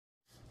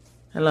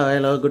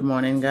Hello, good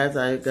morning, guys.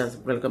 Hi, guys,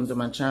 welcome to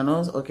my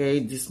channel. Okay,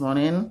 this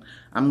morning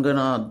I'm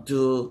gonna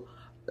do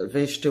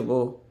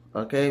vegetable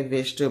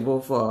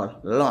for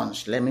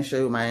lunch. Let me show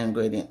you my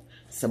ingredient.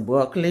 It's a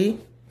broccoli.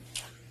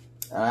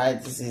 All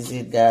right, this is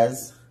it,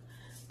 guys.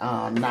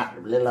 Not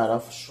a lot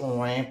of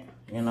shrimp,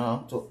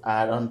 to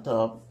add on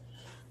top.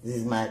 This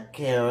is my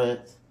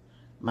carrot,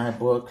 my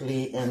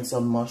broccoli, and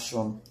some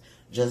mushroom.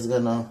 Just a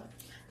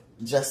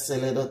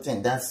little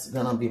thing. That's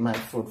gonna be my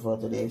food for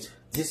today.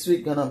 This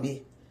week gonna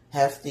be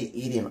healthy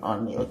eating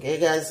only. Okay,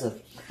 guys. So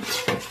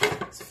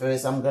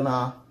first, I'm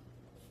gonna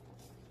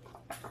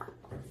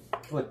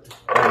put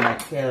all my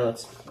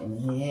carrots in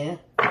here.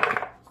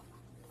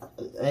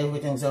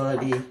 Everything's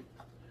already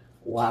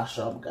washed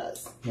up,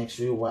 guys. Make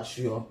sure you wash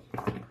your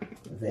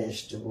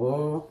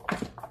vegetable.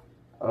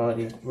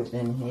 Already put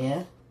in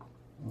here.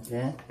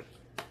 Okay.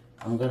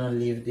 I'm gonna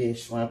leave the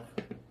shrimp.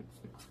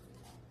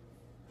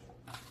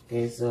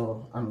 Okay,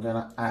 so I'm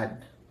gonna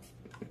add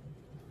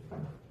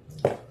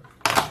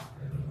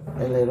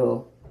a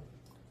little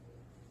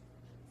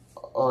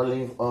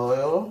olive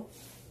oil.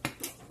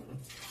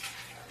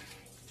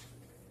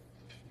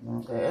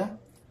 Okay,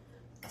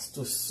 it's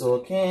to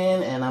soak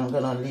in, and I'm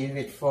gonna leave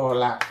it for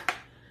like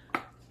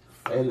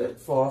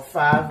for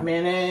 5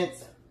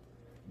 minutes.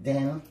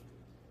 Then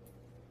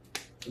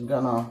I'm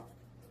gonna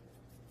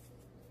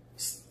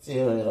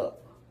stir it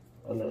up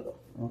a little.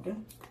 Okay.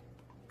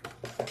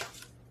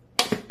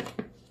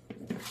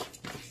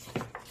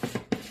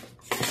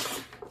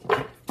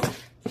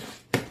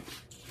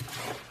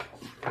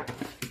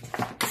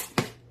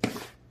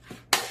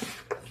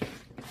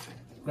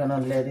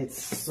 Gonna let it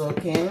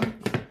soak in,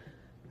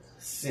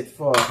 sit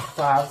for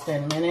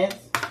 5-10 minutes,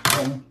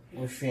 then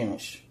we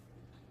finish.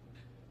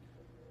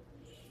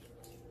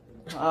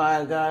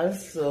 Alright,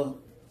 guys, so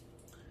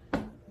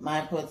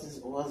my pot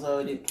was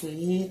already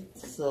preheat,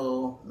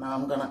 so now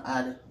I'm gonna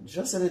add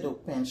just a little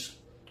pinch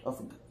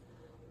of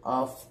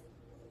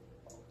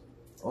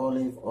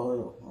olive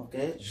oil.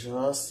 Okay,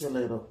 just a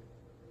little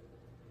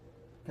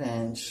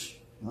pinch.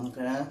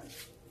 Okay.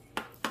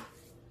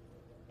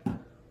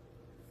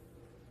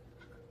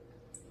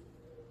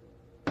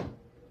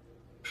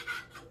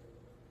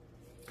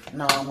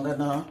 Now I'm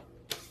gonna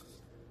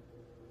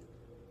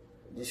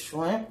the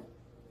shrimp.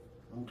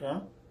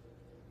 Okay.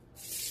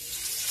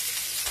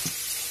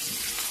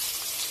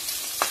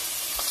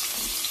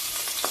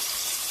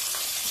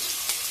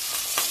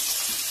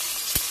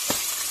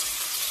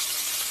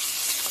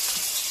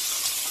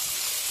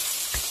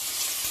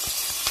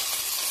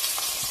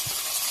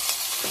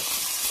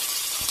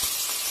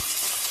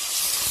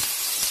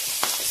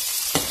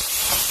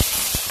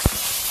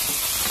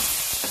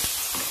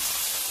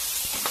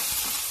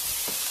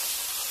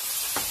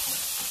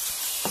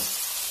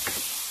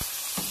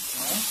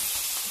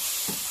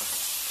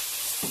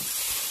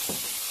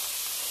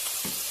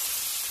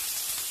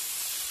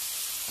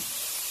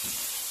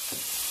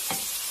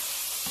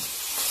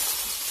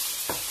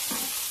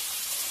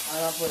 I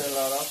don't put a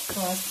lot of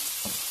salt,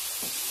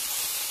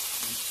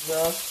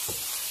 just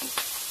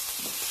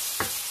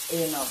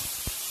enough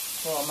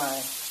for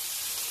my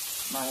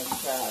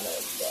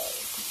salad,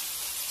 guys.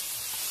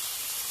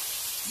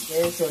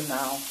 Okay, so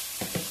now,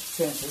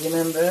 since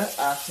remember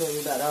I showed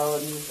you that I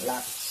already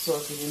like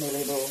soaked it in a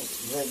little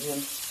virgin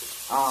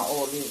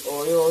olive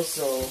oil,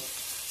 so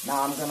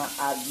now I'm gonna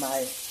add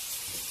my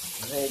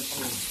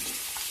veggies.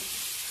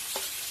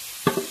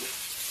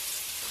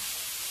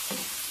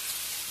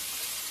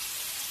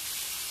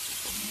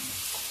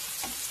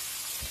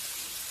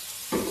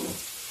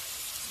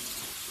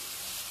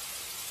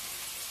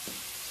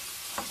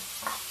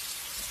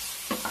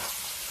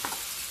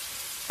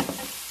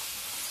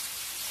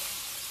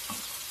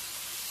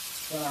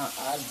 Gonna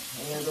add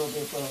a little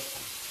bit of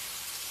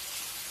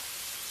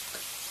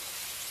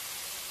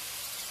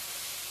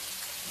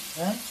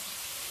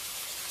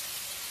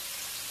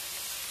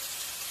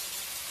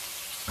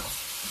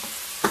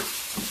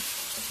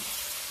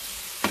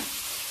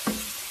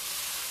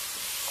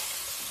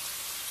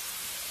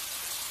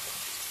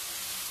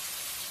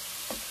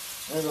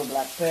little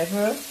black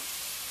pepper.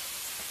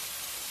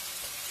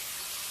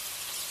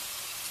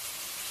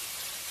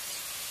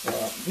 So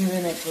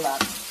giving it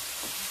like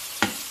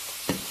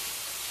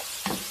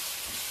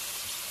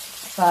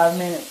 5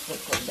 minutes to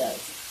cook,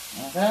 guys.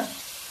 Okay.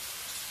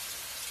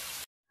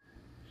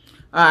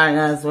 Alright,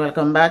 guys,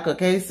 welcome back.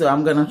 Okay, so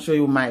I'm gonna show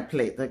you my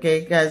plate.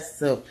 Okay, guys,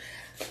 so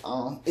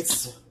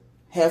it's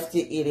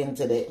healthy eating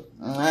today.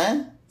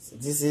 Alright, so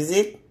this is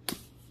it.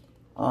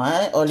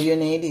 Alright, all you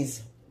need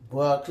is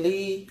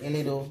broccoli, a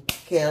little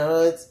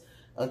carrots,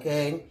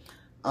 okay,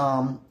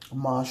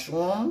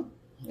 mushroom,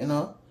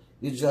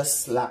 you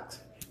just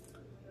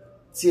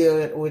tear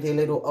it with a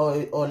little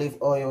olive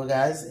oil,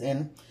 guys.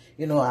 And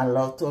I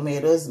love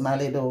tomatoes, my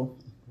little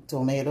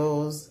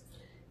tomatoes,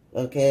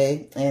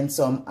 okay, and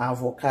some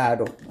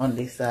avocado on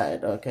this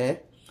side.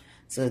 Okay,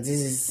 so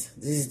this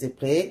is the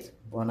plate.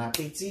 Bon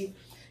appetit,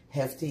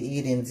 healthy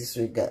eating this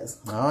week, guys.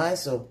 All right,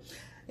 so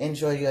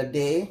enjoy your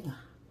day.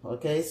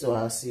 Okay, so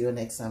I'll see you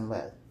next time.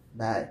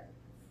 Bye.